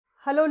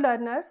Hello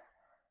learners,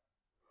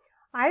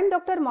 I am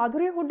Dr.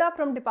 Madhuri Hooda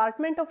from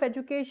Department of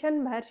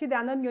Education, Maharshi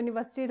Dyanand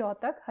University,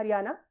 Rohtak,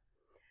 Haryana.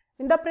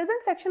 In the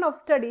present section of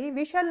study,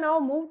 we shall now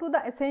move to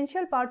the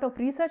essential part of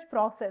research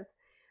process,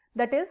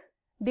 that is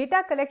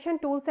data collection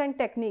tools and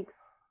techniques.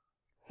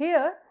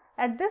 Here,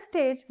 at this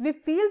stage, we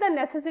feel the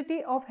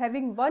necessity of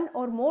having one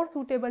or more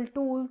suitable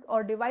tools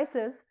or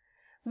devices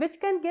which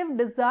can give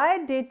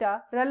desired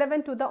data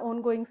relevant to the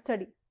ongoing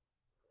study.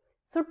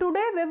 So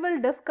today we will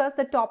discuss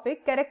the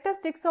topic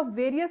characteristics of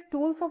various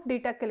tools of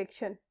data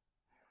collection.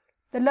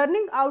 The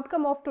learning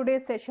outcome of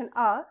today's session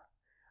are,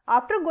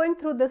 after going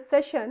through this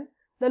session,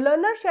 the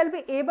learner shall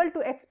be able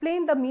to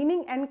explain the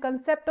meaning and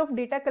concept of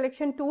data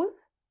collection tools.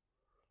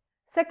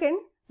 Second,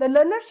 the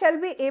learner shall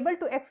be able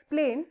to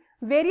explain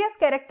various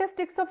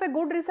characteristics of a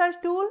good research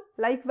tool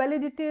like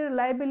validity,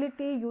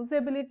 reliability,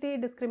 usability,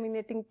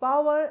 discriminating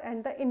power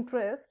and the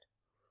interest.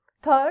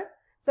 Third,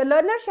 the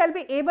learner shall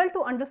be able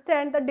to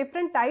understand the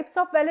different types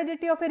of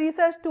validity of a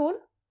research tool.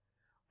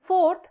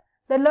 Fourth,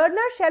 the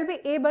learner shall be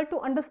able to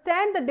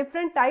understand the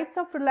different types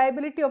of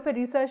reliability of a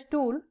research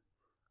tool.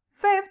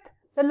 Fifth,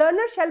 the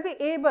learner shall be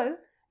able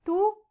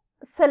to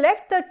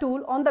select the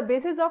tool on the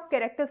basis of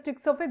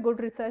characteristics of a good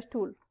research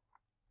tool.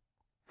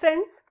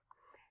 Friends,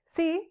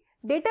 see,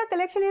 data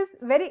collection is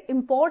very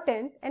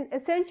important and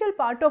essential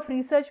part of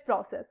research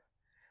process.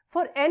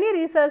 For any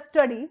research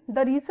study,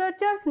 the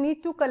researchers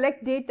need to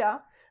collect data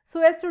so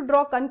as to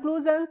draw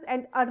conclusions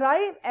and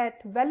arrive at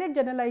valid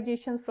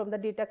generalizations from the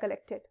data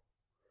collected.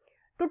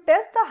 To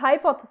test the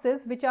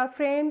hypotheses which are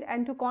framed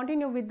and to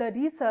continue with the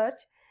research,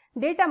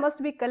 data must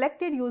be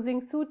collected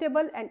using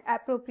suitable and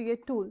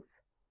appropriate tools.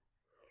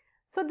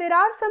 So there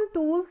are some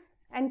tools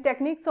and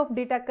techniques of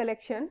data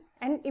collection,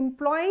 and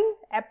employing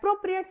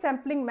appropriate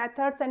sampling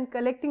methods and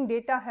collecting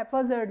data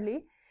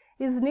haphazardly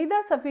is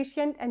neither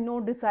sufficient and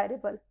nor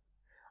desirable.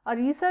 A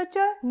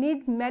researcher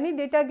needs many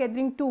data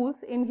gathering tools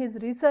in his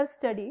research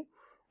study,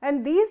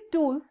 and these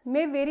tools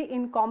may vary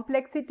in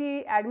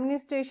complexity,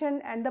 administration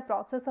and the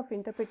process of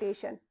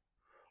interpretation.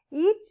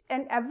 Each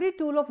and every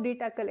tool of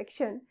data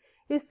collection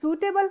is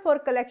suitable for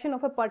collection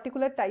of a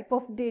particular type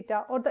of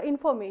data or the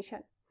information.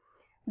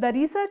 The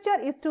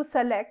researcher is to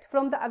select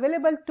from the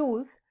available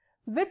tools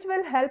which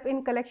will help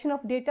in collection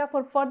of data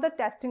for further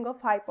testing of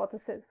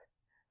hypotheses.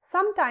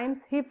 Sometimes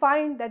he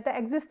finds that the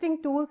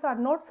existing tools are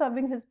not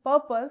serving his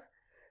purpose,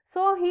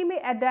 so he may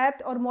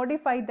adapt or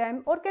modify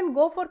them or can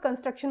go for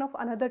construction of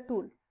another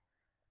tool.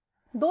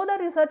 Though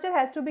the researcher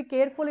has to be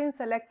careful in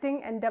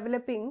selecting and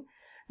developing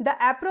the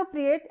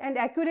appropriate and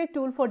accurate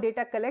tool for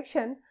data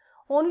collection,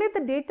 only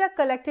the data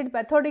collected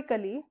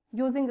methodically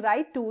using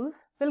right tools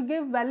will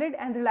give valid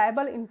and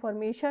reliable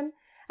information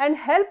and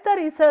help the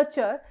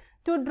researcher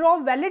to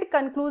draw valid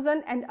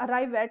conclusion and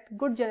arrive at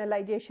good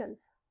generalizations.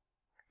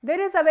 There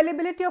is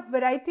availability of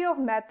variety of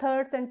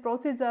methods and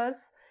procedures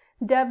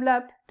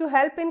developed to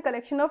help in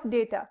collection of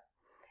data,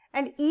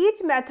 and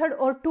each method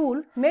or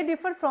tool may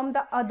differ from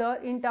the other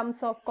in terms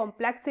of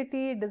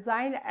complexity,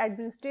 design,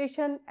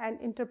 administration and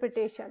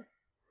interpretation.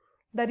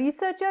 The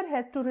researcher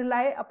has to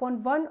rely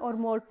upon one or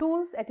more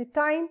tools at a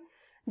time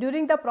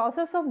during the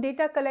process of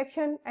data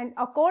collection, and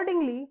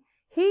accordingly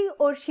he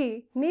or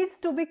she needs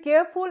to be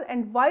careful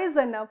and wise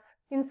enough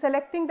in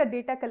selecting the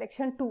data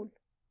collection tool.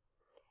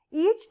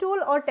 Each tool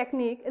or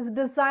technique is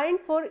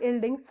designed for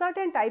yielding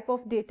certain type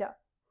of data.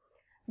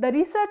 The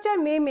researcher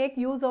may make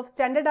use of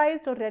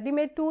standardized or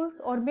ready-made tools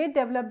or may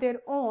develop their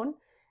own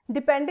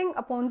depending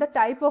upon the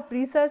type of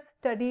research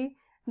study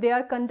they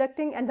are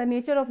conducting and the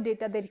nature of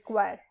data they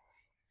require.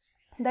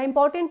 The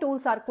important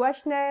tools are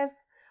questionnaires,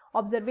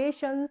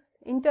 observations,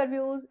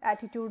 interviews,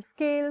 attitude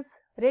scales,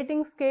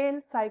 rating scale,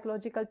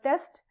 psychological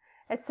test,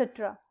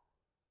 etc.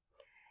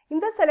 In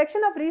the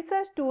selection of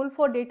research tool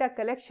for data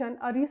collection,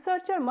 a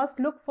researcher must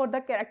look for the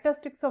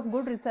characteristics of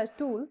good research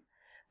tools,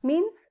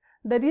 means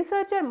the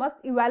researcher must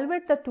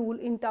evaluate the tool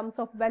in terms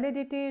of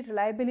validity,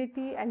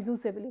 reliability and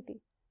usability.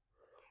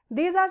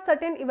 These are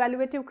certain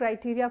evaluative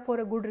criteria for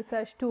a good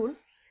research tool.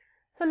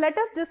 So let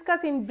us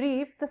discuss in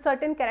brief the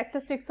certain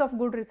characteristics of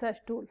good research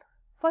tool.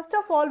 First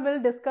of all, we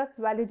will discuss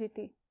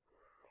validity.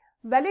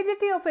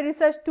 Validity of a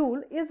research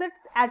tool is its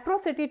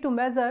atrocity to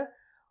measure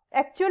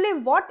actually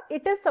what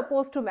it is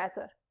supposed to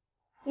measure.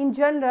 In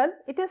general,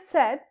 it is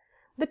said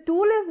the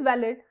tool is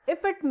valid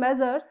if it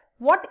measures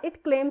what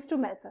it claims to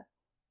measure,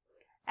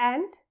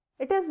 and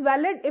it is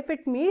valid if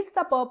it meets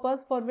the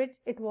purpose for which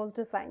it was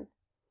designed.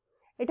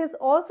 It is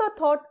also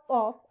thought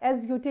of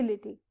as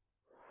utility,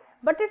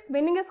 but its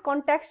meaning is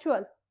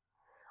contextual.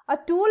 A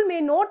tool may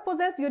not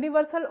possess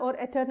universal or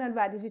eternal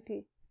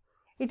validity.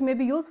 It may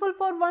be useful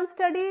for one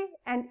study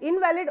and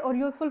invalid or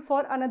useful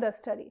for another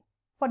study.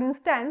 For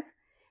instance,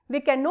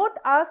 we cannot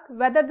ask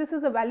whether this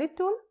is a valid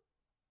tool.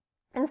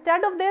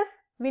 Instead of this,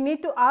 we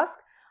need to ask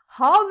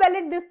how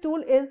valid this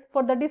tool is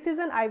for the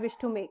decision I wish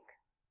to make.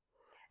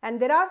 And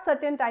there are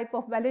certain type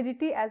of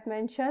validity as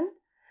mentioned,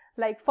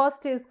 like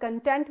first is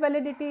content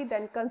validity,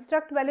 then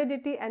construct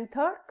validity, and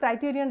third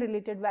criterion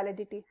related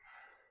validity.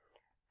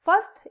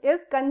 First is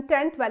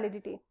content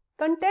validity.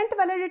 Content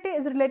validity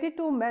is related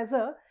to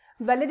measure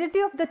validity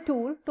of the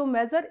tool to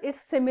measure its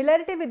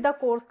similarity with the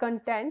course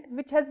content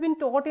which has been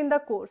taught in the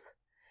course.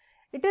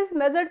 It is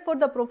measured for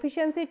the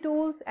proficiency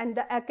tools and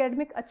the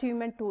academic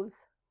achievement tools.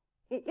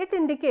 It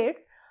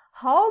indicates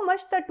how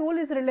much the tool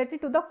is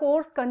related to the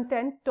course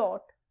content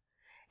taught.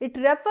 It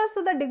refers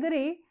to the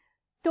degree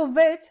to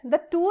which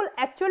the tool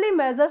actually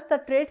measures the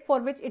trait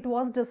for which it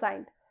was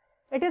designed.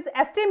 It is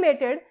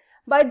estimated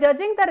by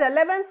judging the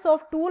relevance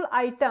of tool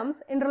items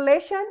in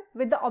relation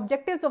with the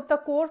objectives of the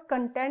course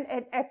content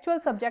and actual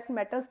subject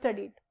matter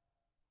studied.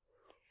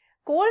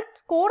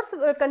 Course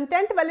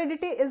content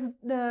validity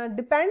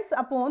depends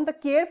upon the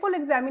careful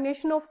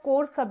examination of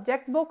course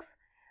subject books,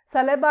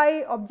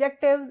 syllabi,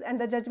 objectives, and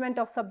the judgment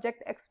of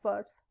subject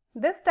experts.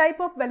 This type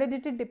of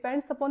validity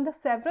depends upon the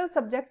several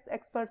subject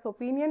experts'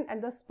 opinion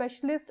and the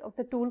specialist of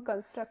the tool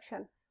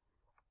construction.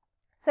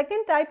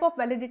 Second type of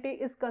validity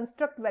is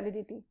construct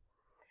validity.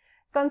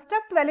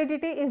 Construct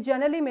validity is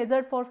generally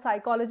measured for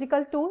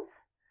psychological tools.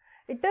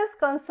 It is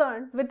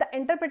concerned with the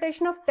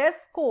interpretation of test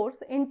scores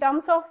in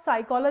terms of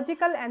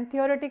psychological and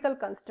theoretical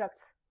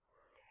constructs.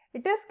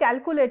 It is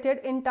calculated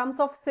in terms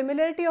of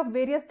similarity of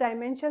various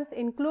dimensions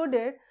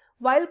included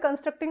while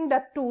constructing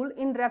the tool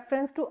in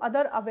reference to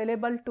other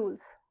available tools.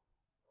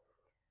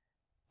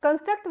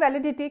 Construct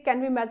validity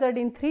can be measured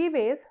in three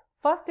ways.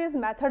 First is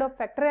method of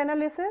factor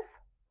analysis.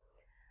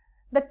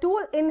 The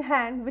tool in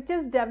hand which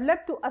is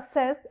developed to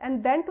assess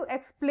and then to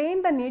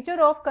explain the nature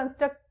of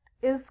construct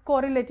is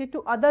correlated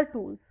to other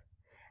tools,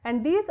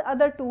 and these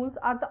other tools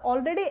are the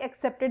already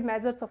accepted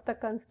measures of the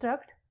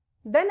construct.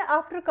 Then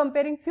after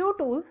comparing few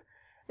tools,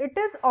 it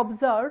is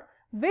observed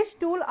which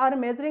tool are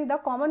measuring the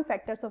common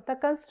factors of the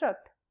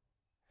construct.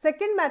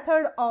 Second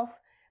method of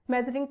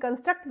measuring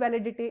construct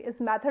validity is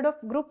method of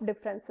group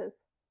differences.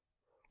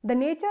 The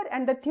nature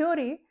and the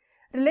theory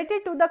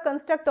related to the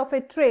construct of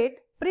a trait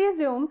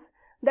presumes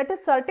that a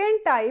certain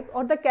type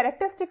or the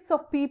characteristics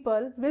of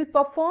people will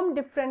perform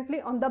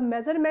differently on the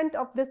measurement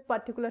of this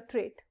particular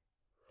trait.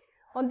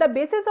 On the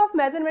basis of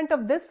measurement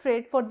of this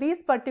trait for these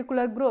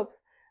particular groups,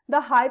 the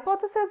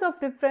hypothesis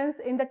of difference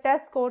in the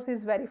test scores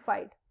is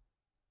verified.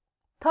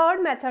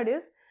 Third method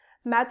is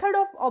method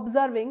of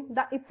observing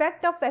the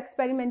effect of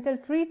experimental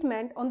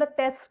treatment on the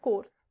test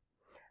scores.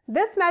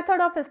 This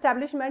method of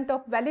establishment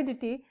of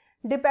validity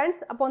depends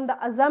upon the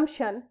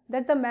assumption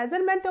that the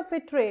measurement of a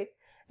trait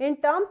in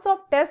terms of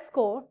test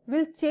score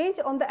will change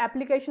on the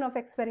application of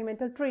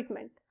experimental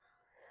treatment.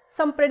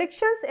 Some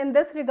predictions in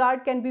this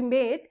regard can be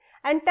made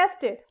and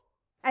tested,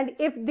 and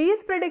if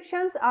these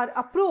predictions are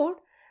approved,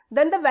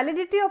 then the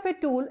validity of a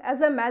tool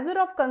as a measure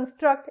of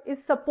construct is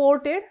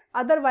supported,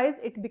 otherwise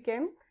it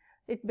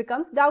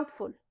becomes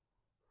doubtful.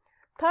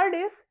 Third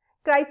is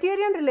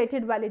criterion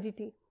related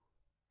validity.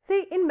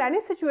 See, in many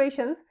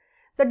situations,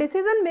 the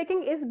decision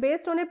making is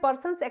based on a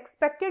person's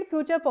expected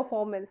future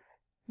performance,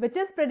 which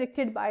is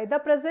predicted by the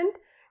present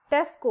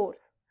test scores.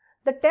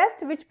 The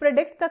test which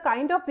predicts the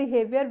kind of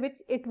behavior which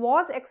it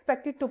was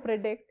expected to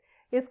predict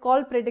is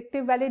called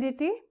predictive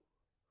validity.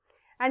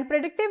 And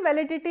predictive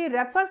validity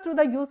refers to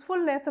the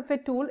usefulness of a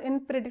tool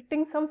in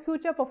predicting some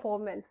future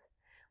performance.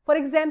 For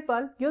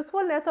example,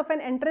 usefulness of an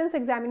entrance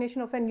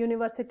examination of an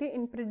university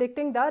in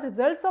predicting the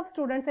results of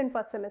students in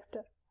first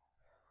semester.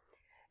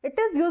 It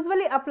is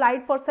usually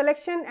applied for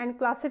selection and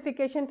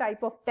classification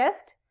type of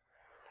test,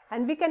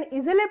 and we can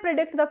easily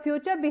predict the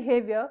future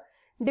behavior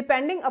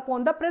depending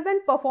upon the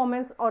present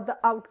performance or the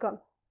outcome.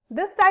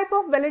 This type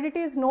of validity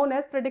is known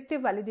as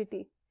predictive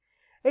validity.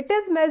 It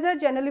is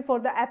measured generally for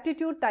the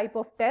aptitude type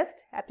of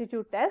test,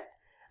 aptitude test,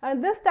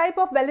 and this type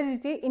of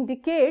validity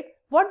indicates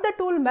what the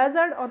tool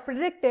measured or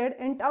predicted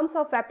in terms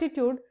of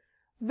aptitude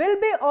will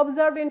be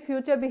observed in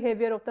future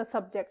behavior of the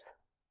subjects.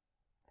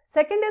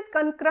 Second is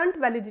concurrent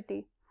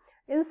validity.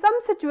 In some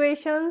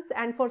situations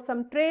and for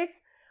some traits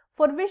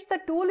for which the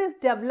tool is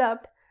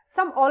developed,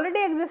 some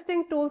already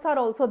existing tools are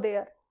also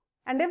there,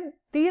 and if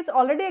these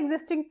already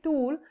existing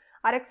tools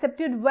are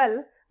accepted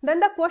well, then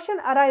the question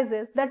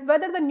arises that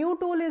whether the new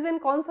tool is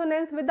in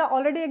consonance with the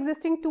already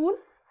existing tool.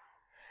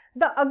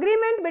 The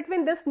agreement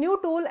between this new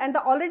tool and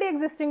the already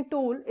existing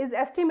tool is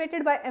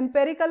estimated by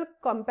empirical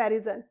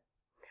comparison.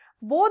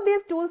 Both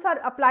these tools are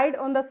applied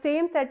on the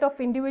same set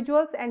of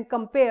individuals and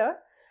compared,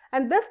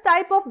 and this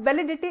type of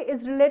validity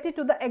is related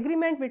to the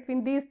agreement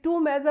between these two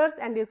measures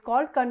and is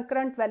called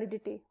concurrent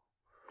validity.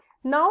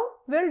 Now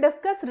we will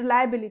discuss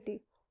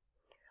reliability.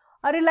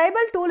 A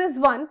reliable tool is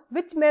one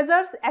which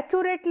measures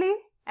accurately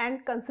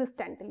and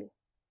consistently.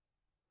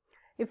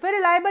 If a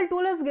reliable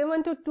tool is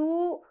given to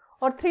 2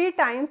 or 3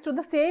 times to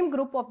the same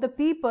group of the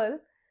people,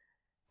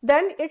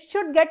 then it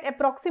should get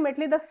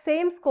approximately the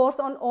same scores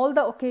on all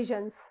the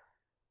occasions.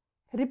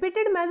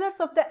 Repeated measures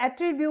of the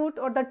attribute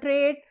or the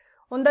trait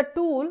on the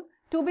tool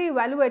to be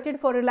evaluated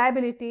for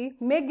reliability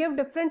may give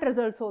different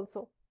results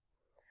also.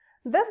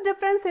 This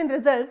difference in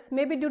results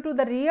may be due to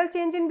the real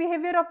change in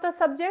behavior of the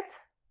subjects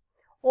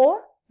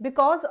or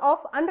because of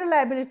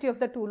unreliability of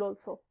the tool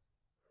also.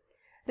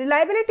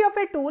 Reliability of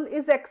a tool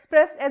is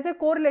expressed as a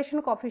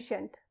correlation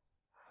coefficient,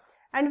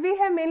 and we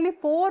have mainly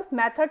 4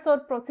 methods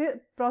or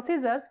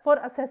procedures for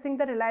assessing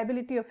the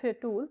reliability of a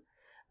tool.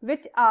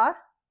 which are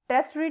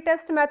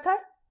test-retest method,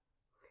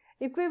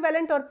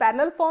 equivalent or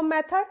parallel form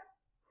method,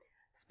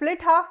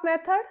 split half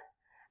method,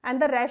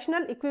 and the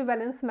rational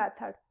equivalence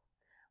method.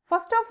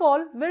 First of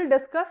all, we'll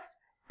discuss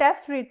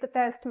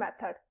test-retest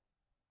method.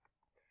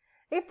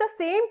 If the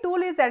same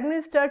tool is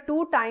administered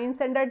 2 times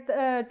and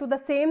to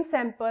the same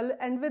sample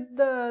and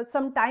with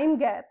some time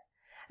gap,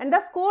 and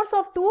the scores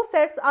of 2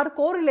 sets are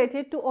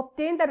correlated to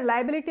obtain the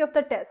reliability of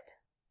the test,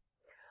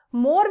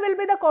 more will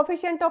be the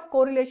coefficient of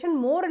correlation,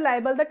 more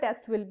reliable the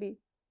test will be.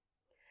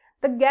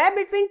 The gap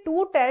between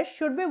 2 tests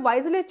should be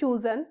wisely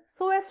chosen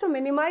so as to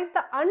minimize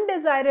the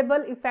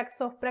undesirable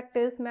effects of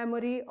practice,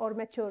 memory, or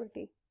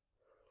maturity.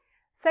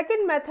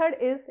 Second method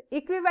is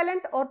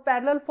equivalent or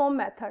parallel form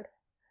method.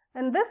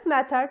 In this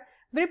method,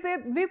 we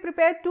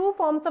prepare 2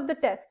 forms of the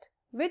test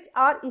which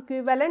are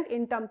equivalent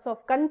in terms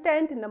of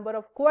content, number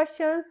of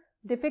questions,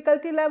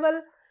 difficulty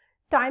level,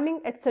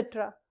 timing,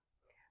 etc.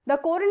 The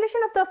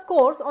correlation of the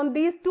scores on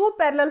these 2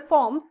 parallel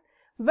forms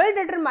will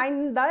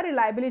determine the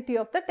reliability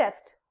of the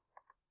test.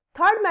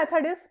 Third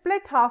method is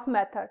split half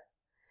method.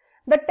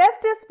 The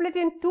test is split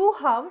in 2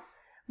 halves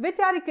which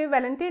are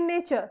equivalent in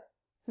nature.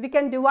 We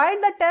can divide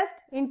the test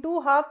in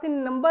 2 halves in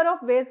a number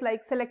of ways,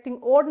 like selecting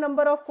odd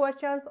number of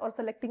questions or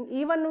selecting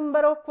even number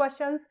of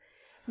questions,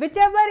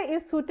 whichever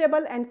is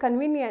suitable and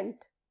convenient.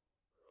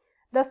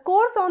 The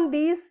scores on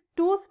these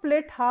 2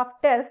 split half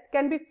tests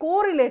can be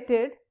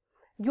correlated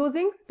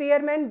using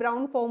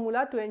Spearman-Brown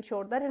formula to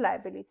ensure the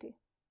reliability.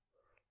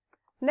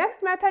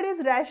 Next method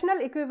is rational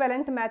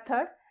equivalent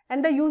method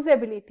and the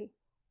usability.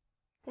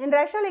 In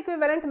rational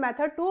equivalent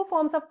method, 2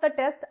 forms of the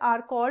test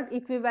are called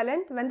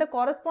equivalent when the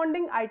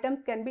corresponding items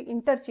can be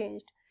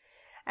interchanged,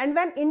 and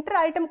when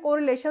inter-item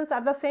correlations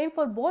are the same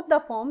for both the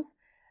forms.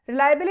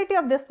 Reliability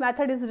of this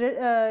method is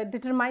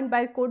determined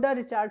by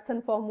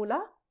Coder-Richardson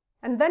formula.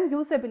 And then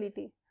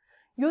usability.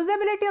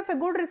 Usability of a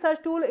good research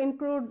tool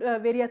include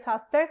various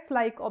aspects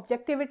like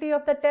objectivity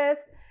of the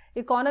test,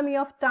 economy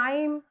of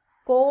time,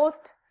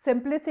 cost,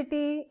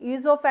 simplicity,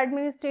 ease of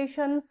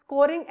administration,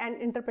 scoring,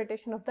 and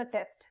interpretation of the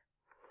test.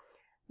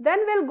 Then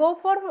we'll go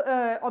for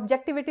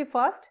objectivity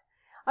first.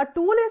 A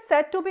tool is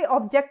said to be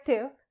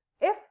objective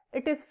if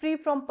it is free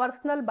from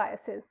personal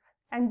biases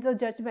and the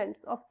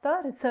judgments of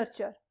the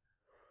researcher.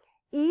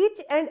 Each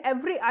and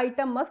every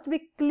item must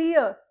be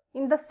clear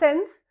in the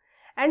sense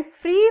and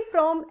free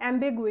from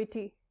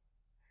ambiguity.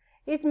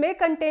 It may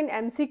contain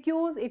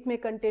MCQs, it may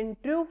contain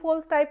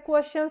true-false type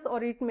questions,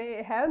 or it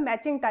may have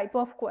matching type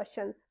of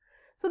questions.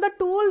 So the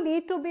tool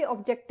need to be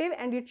objective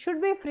and it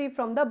should be free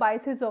from the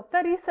biases of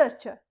the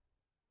researcher.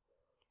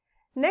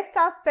 Next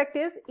aspect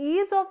is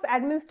ease of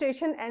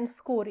administration and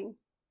scoring.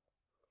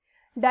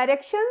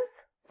 Directions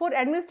for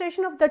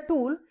administration of the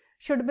tool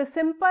should be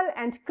simple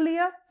and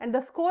clear, and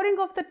the scoring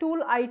of the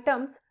tool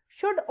items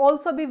should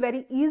also be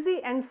very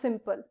easy and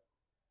simple.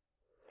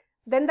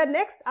 Then the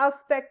next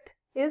aspect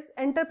is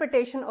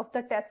interpretation of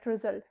the test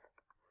results.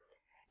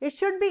 It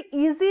should be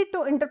easy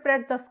to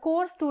interpret the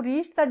scores to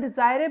reach the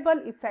desirable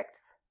effects.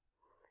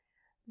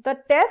 The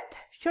test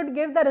should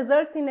give the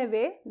results in a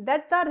way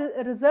that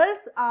the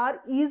results are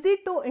easy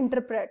to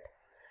interpret,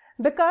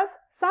 because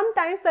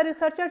sometimes the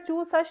researcher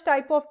choose such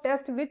type of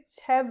test which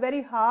have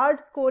very hard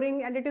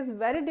scoring and it is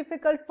very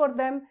difficult for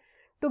them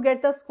to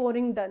get the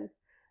scoring done.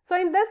 So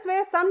in this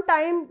way,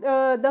 sometimes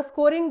the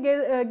scoring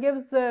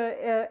gives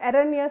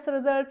erroneous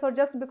results, or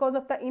just because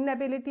of the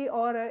inability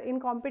or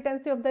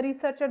incompetency of the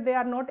researcher, they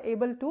are not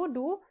able to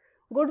do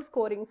good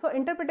scoring. So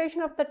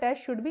interpretation of the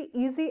test should be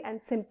easy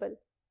and simple.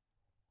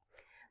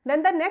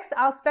 Then the next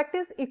aspect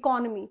is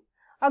economy.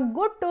 A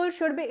good tool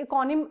should be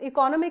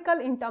economical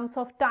in terms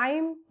of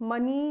time,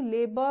 money,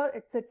 labor,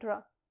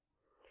 etc.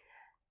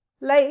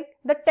 Like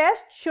the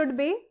test should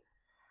be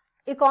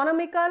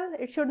economical,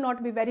 it should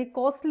not be very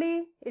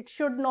costly, it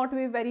should not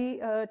be very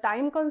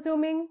time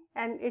consuming,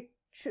 and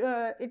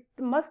it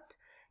must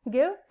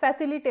give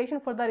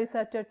facilitation for the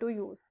researcher to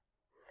use.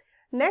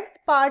 Next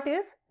part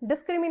is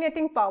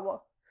discriminating power.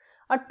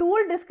 A tool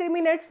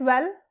discriminates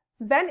well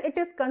when it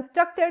is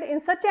constructed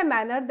in such a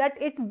manner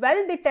that it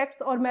well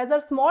detects or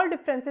measures small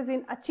differences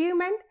in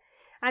achievement,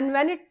 and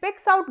when it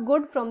picks out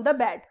good from the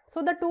bad.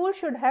 So the tool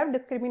should have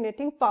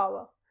discriminating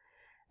power.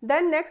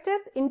 Then next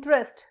is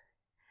interest.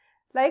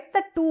 Like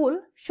the tool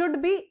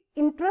should be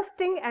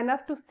interesting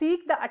enough to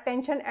seek the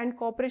attention and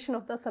cooperation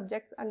of the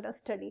subjects under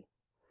study.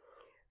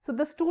 So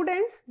the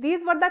students, these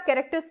were the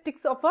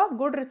characteristics of a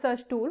good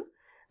research tool.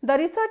 The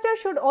researcher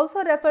should also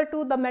refer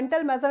to the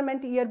mental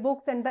measurement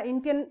yearbooks and the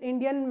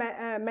Indian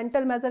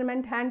mental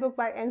measurement handbook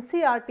by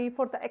NCERT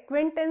for the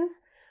acquaintance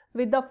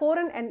with the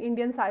foreign and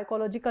Indian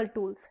psychological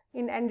tools.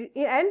 And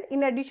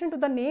in addition to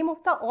the name of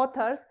the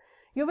authors,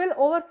 you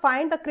will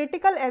find the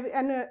critical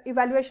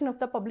evaluation of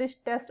the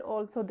published test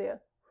also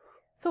there.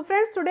 So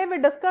friends, today we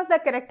discussed the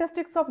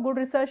characteristics of good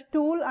research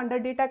tool under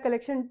data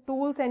collection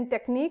tools and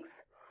techniques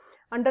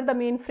under the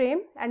mainframe,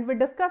 and we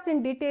discussed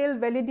in detail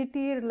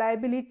validity,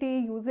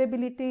 reliability,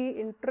 usability,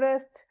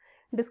 interest,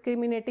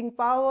 discriminating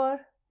power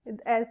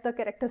as the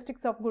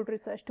characteristics of good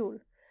research tool.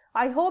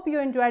 I hope you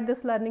enjoyed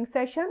this learning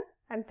session,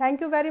 and thank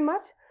you very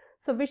much.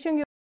 So wishing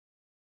you